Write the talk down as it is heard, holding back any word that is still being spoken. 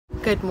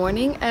Good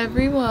morning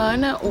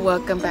everyone,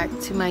 welcome back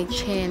to my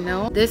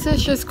channel. This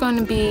is just going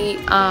to be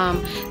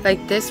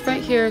like this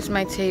right here is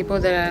my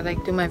table that I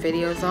like do my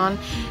videos on,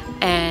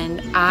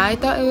 and I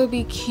thought it would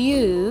be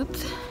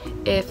cute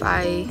if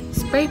I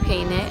spray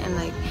paint it and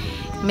like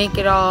make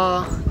it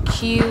all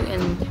cute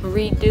and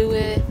redo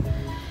it.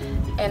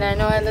 And I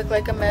know I look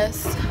like a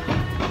mess,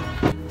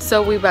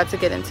 so we about to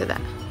get into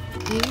that.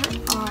 Here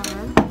are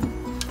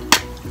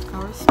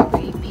our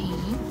spray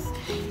paints,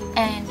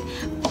 and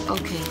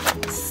okay,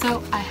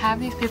 so I have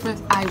these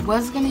papers. I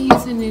was gonna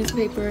use a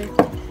newspaper,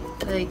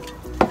 like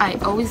I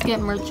always get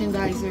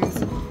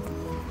merchandisers,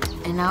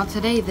 and now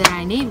today that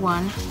I need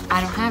one,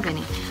 I don't have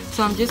any.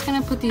 So I'm just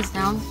gonna put these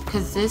down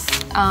because this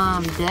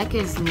deck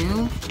is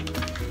new.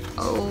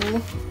 Oh,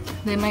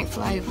 they might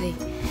fly away.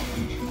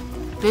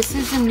 This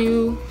is a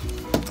new,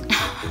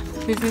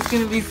 this is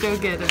gonna be so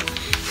good.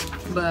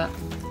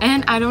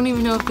 And I don't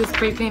even know if the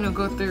spray paint will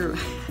go through.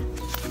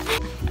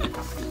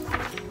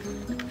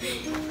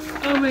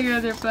 Oh my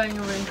god, they're flying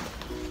away.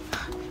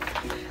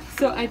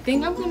 So I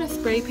think I'm gonna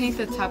spray paint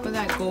the top of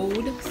that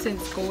gold,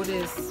 since gold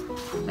is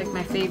like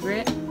my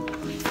favorite.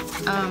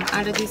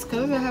 Out of these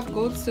colors I have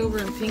gold, silver,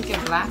 and pink,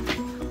 and black.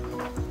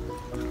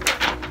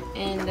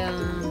 And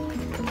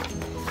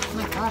oh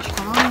my gosh,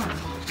 come on.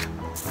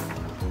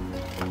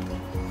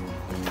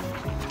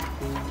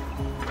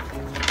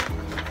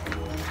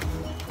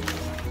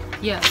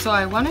 Yeah, so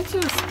I wanted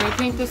to spray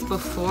paint this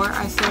before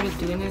I started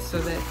doing this so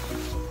that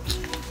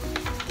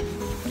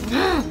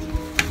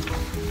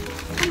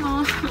come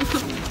on.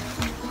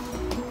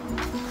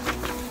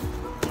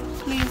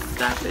 Please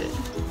stop it.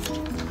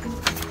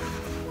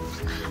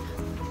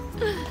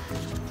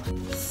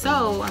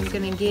 So I'm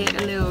gonna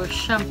get a little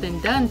something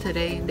done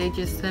today. They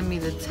just sent me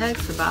the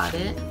text about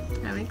it.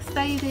 I'm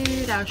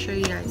excited. I'll show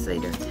you guys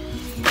later.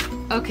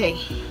 Okay.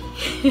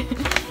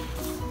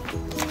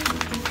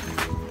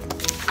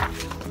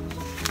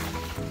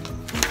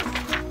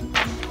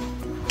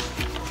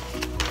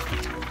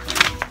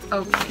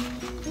 Okay.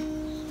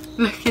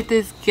 Look at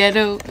this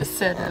ghetto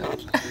setup.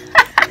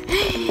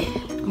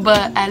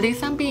 But at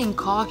least I'm being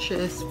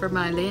cautious for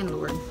my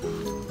landlord.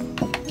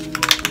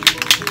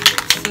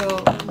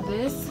 So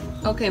this,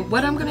 okay,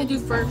 what I'm gonna do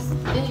first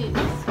is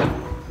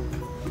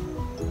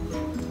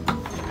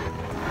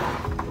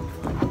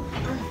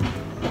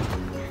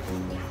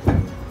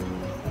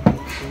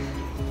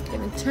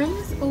gonna turn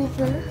this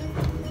over,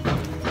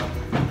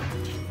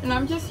 and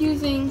I'm just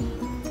using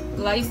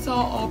Lysol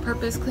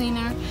all-purpose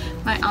cleaner.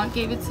 My aunt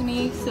gave it to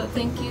me, so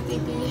thank you,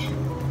 baby.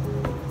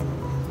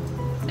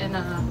 And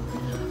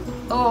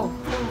oh,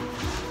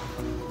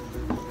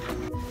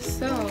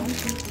 so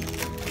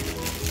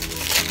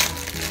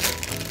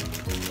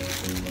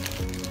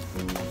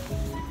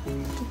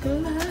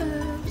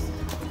gloves.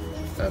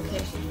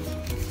 Okay,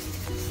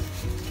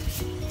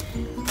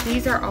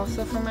 these are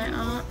also for my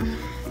aunt.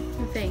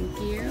 Thank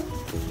you.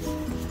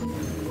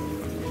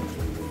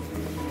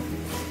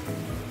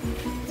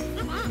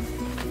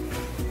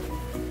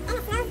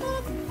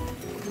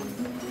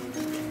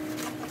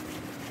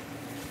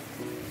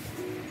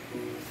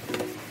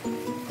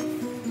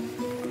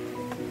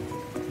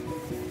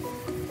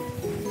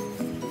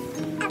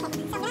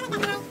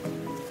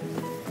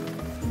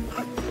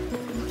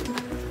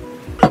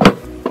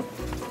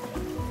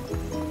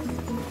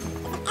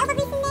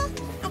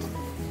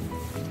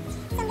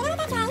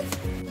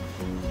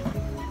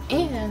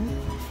 And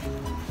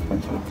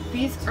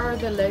these are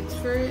the legs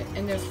for it,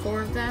 and there's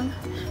 4 of them,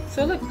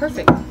 so look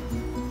perfect.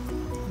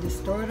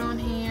 Just throw it on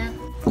here.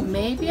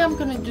 Maybe I'm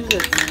gonna do the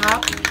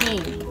top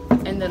pink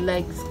and the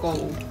legs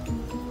gold.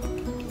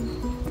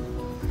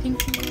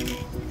 Pink.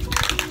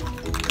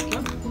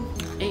 Well,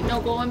 ain't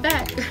no going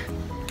back.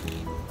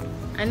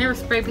 I never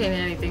spray painted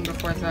anything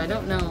before, so I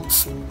don't know.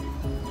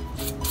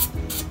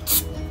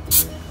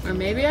 Or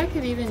maybe I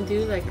could even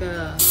do like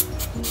a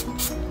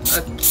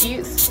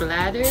cute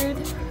splattered.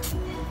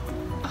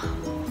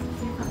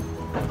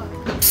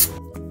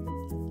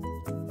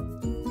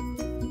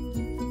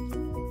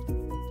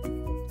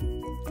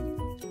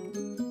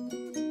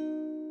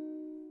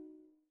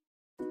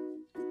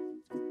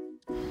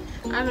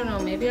 I don't know,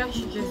 maybe I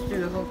should just do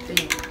the whole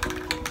thing.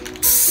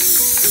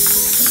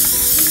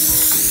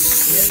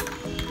 Yep,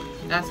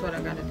 that's what I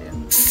gotta do.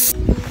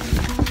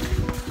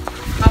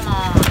 Come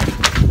on.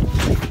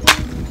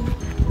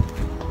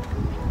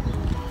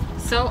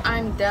 So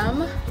I'm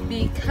dumb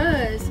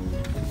because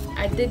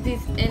I did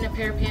these in a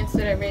pair of pants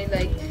that I really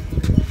like.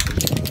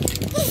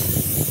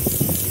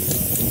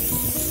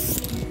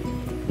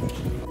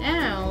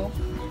 Now,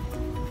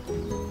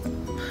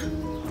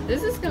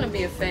 this is gonna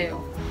be a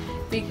fail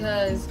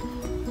because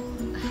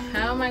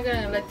how am I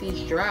gonna let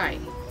these dry?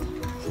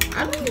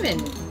 I don't even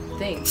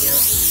think, yo.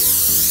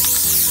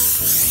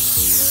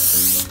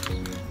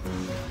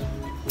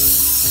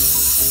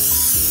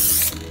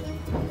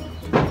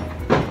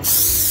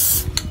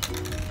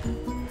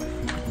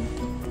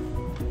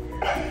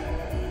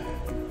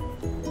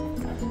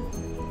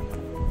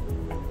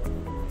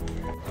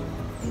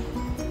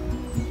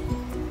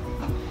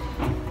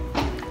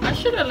 I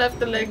should have left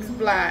the legs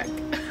black.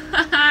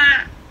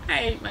 I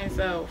hate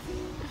myself.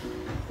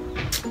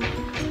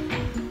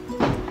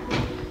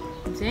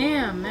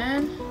 Damn,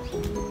 man.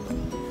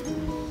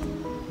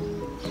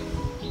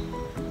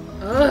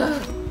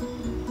 Ugh.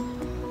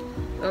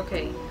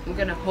 Okay, I'm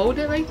gonna hold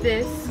it like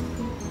this.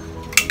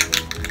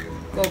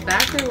 Go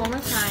back there one more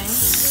time.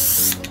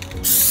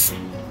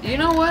 You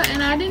know what?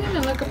 And I didn't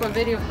even look up a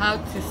video how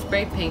to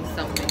spray paint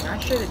something. I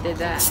should have did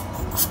that.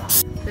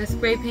 The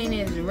spray paint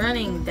is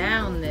running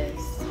down this.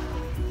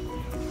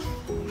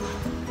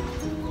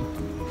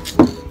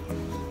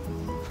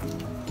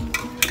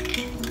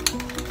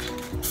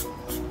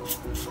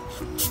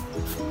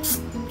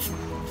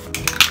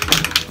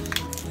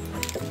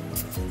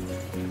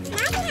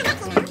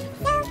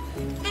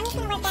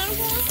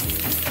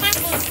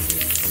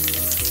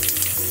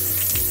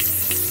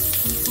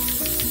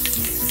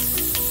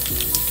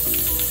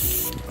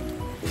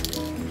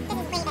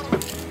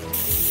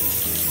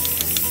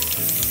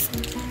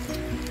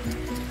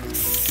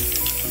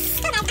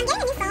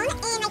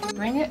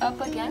 Bring it up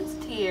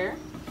against here.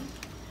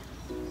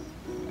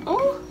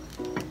 Oh,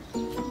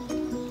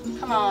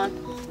 come on.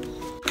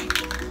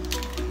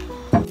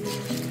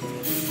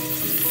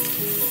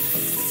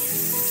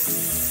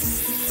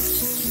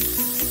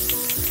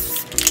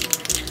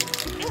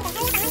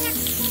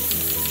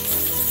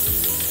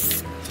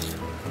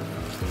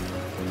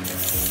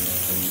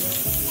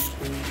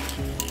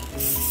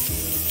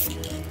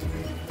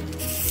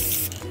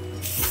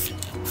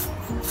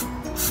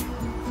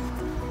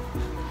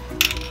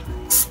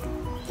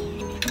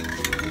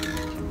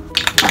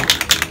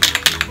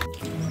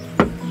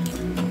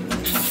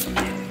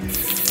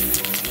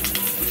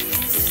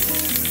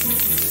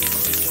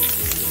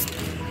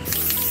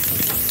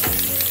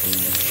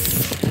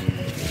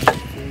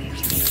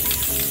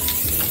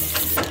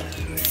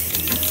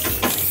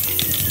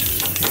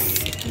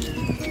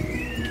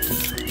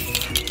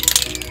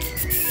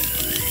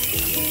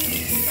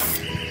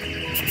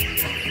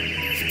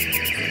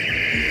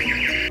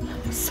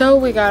 So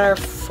we got our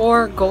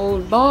 4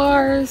 gold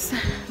bars.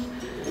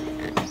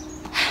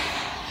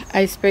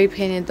 I spray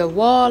painted the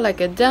wall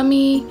like a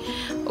dummy.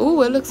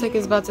 Ooh, it looks like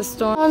it's about to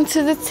storm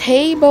onto the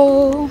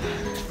table.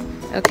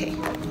 Okay.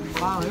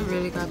 Wow, it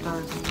really got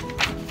dark.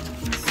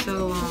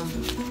 So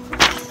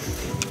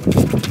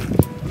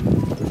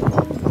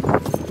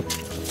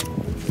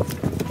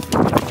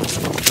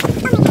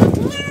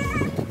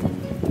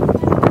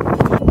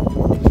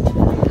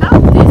how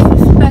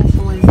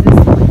disrespectful is this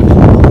one?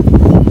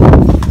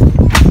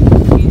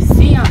 You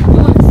see I'm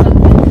doing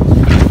something.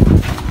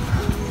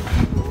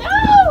 No!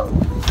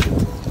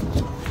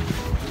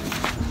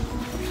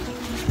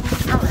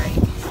 Alright.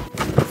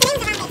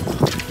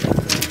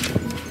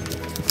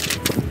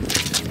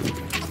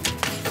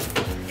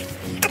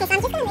 Okay, so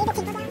I'm just gonna lay the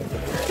table down.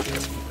 This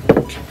is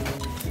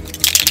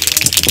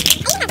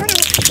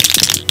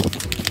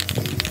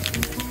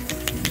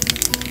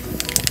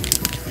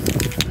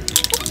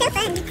so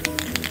fun.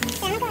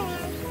 So I'm gonna go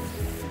around the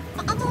edges.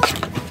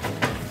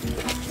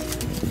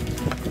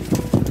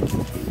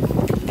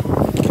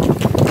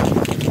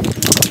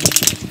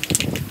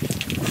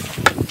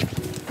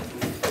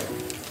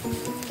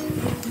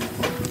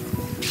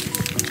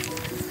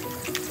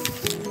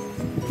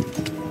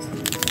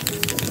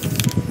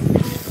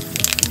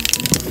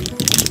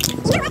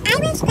 You know what? I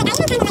wish, like,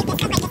 I even kind of like this, of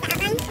like just the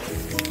outline.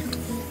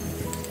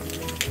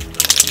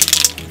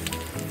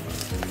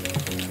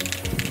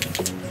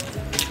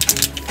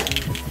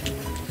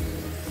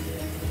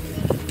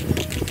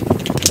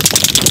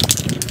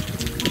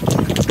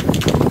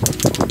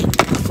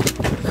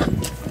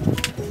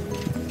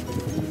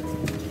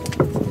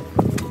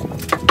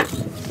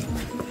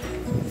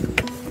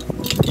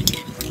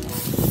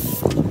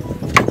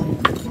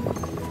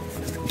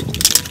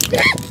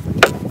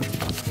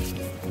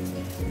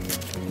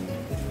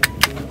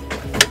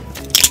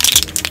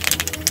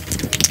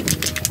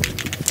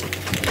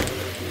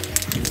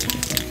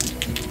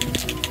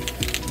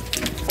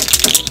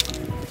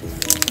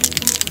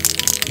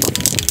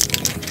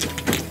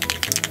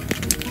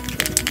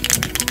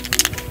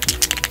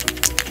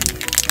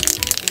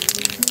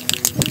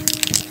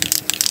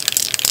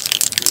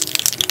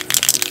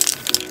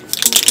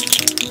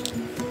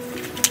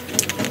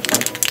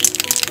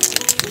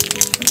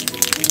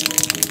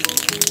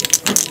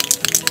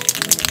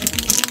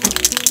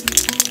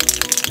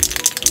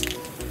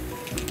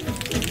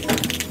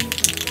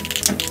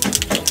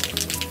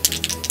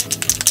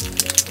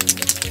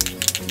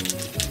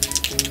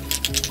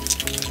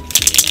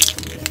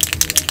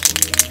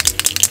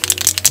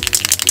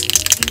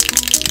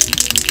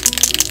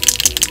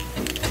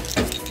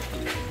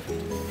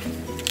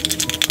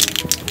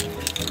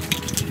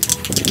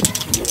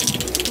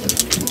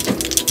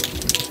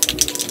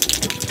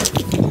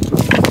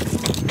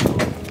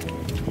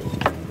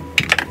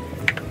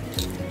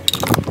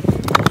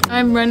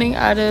 I'm running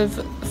out of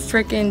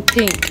freaking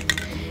pink,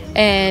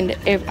 and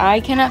if I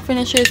cannot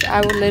finish this,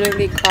 I will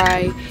literally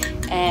cry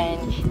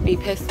and be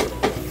pissed.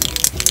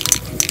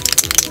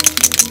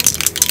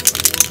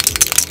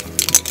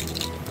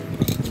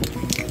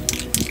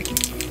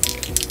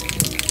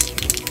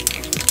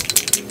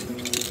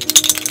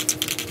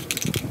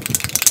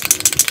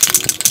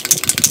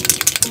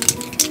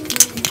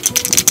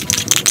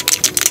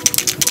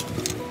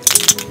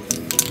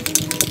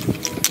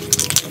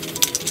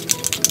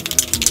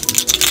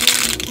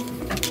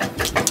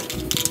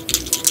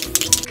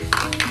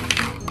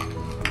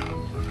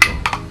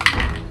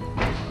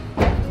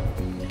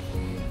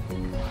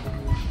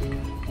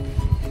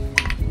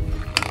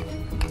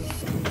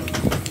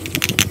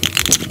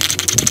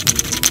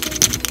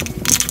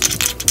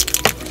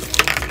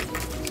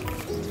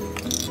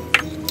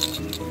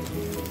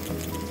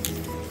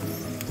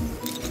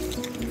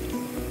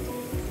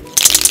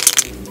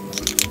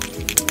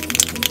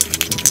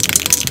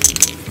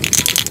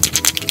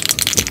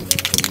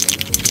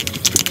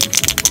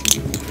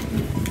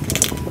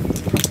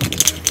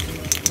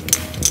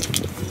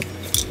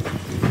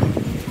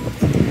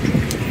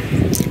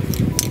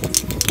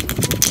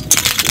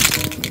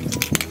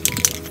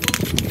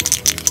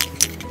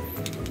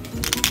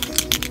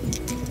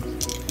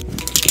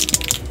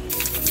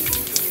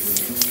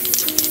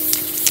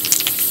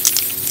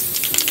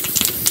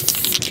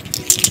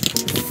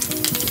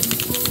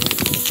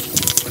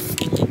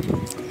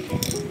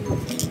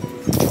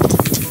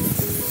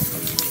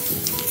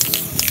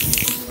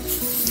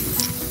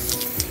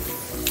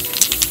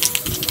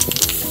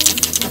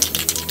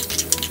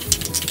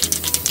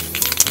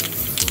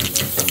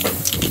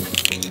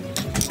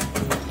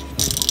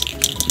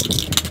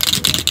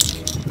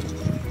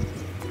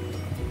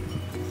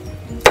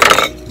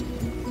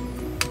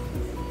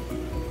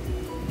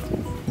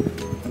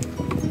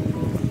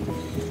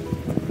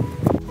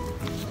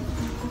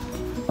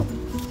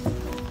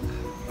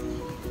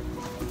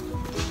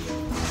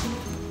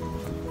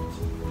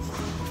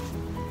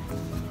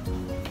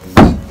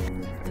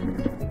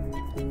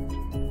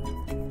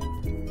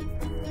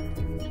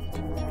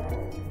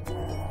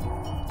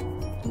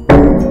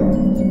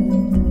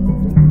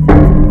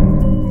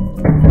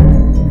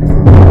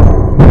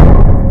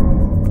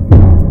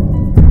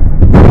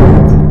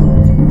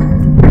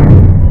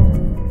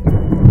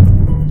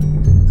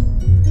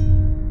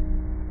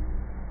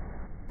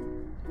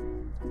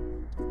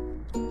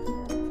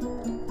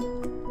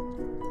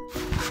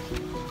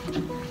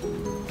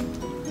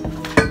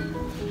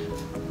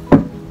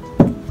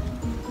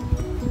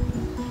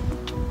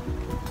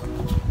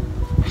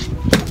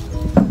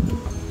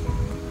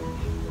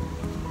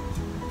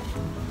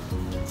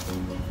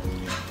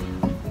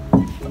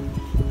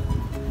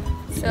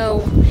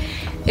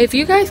 If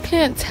you guys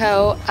can't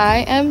tell,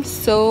 I am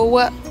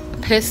so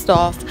pissed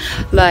off.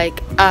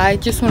 Like, I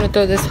just want to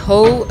throw this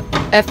whole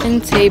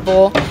effing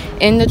table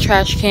in the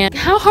trash can.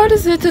 How hard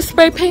is it to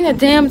spray paint a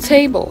damn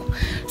table?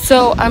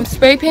 So I'm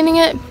spray painting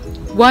it.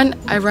 One,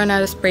 I run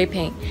out of spray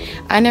paint.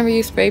 I never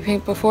used spray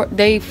paint before.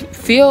 They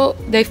felt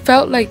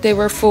like they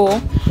were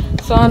full.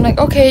 So I'm like,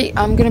 okay,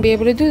 I'm gonna be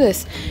able to do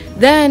this.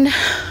 Then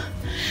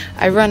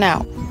I run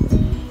out.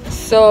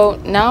 So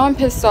now I'm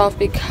pissed off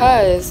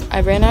because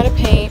I ran out of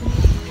paint.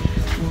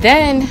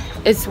 Then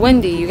it's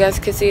windy. You guys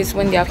can see it's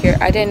windy out here.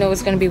 I didn't know it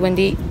was gonna be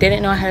windy.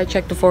 Didn't know I had to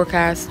check the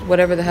forecast,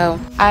 whatever the hell.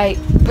 I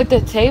put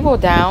the table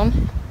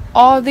down.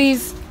 All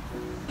these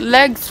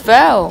legs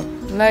fell.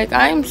 Like,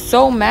 I'm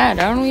so mad.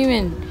 I don't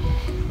even...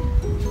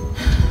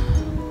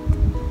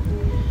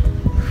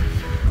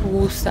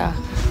 Woosa.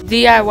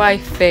 DIY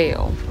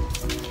fail.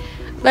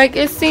 Like,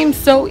 it seems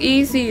so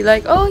easy.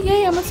 Like, oh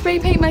yeah, I'm gonna spray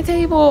paint my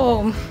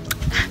table.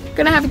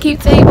 Gonna have a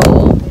cute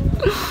table.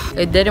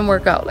 It didn't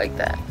work out like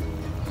that.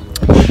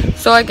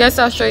 So I guess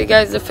I'll show you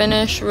guys the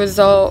finished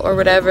result or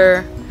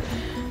whatever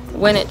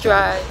when it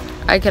dries.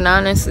 I can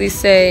honestly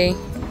say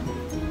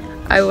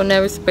I will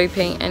never spray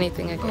paint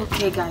anything again.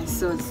 Okay guys,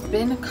 so it's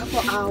been a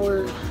couple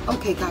hours.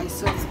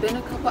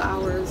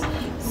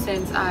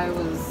 Since I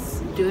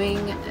was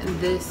doing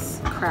this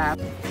crap.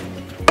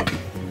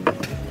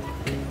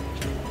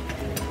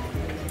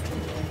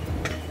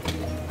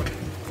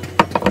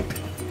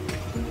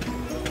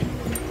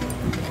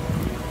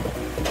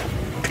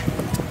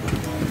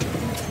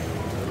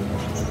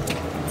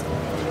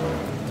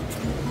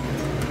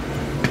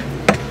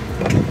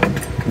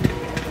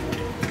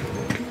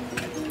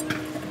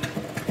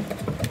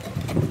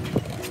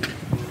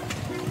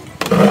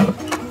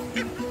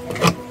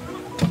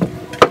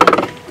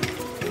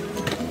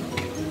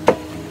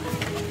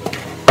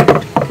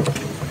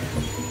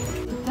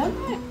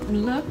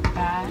 Look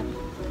bad.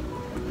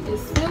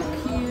 It's still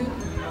cute.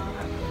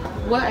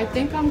 What I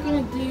think I'm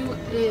gonna do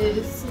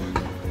is,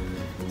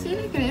 see,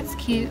 look at it, it's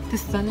cute. The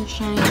sun is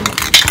shining.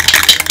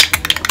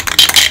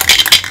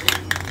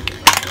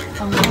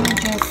 I'm gonna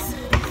just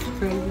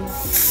spray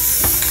this.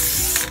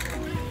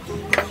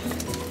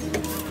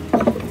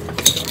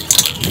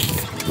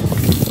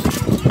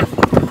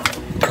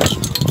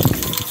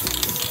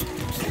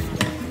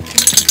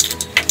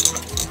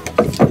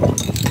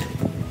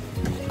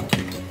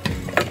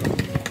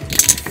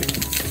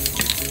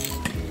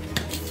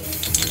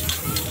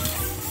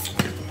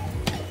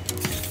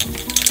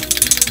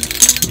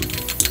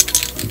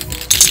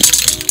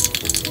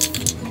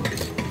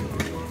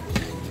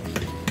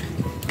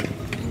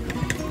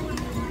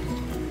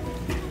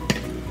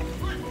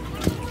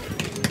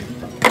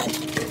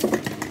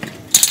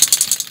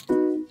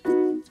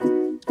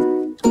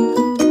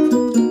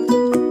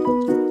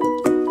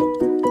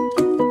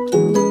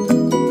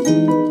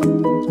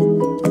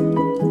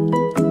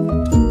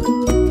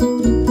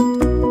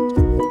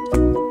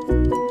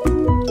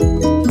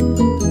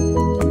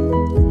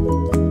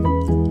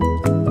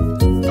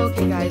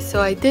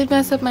 So I did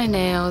mess up my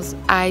nails.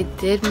 I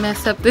did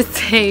mess up the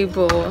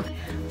table.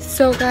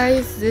 So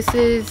guys, this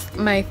is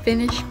my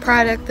finished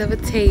product of a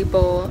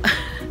table.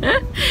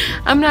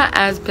 I'm not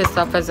as pissed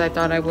off as I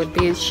thought I would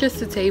be. It's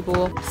just a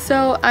table.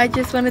 So I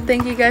just want to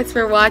thank you guys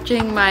for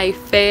watching my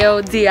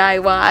fail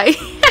DIY.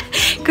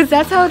 Because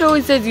that's how it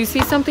always is. You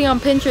see something on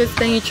Pinterest,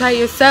 then you try it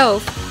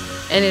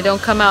yourself and it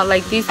don't come out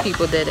like these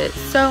people did it.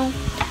 So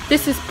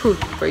this is proof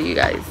for you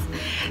guys.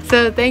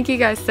 So thank you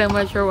guys so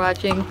much for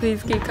watching.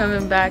 Please keep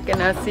coming back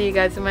and I'll see you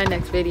guys in my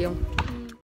next video.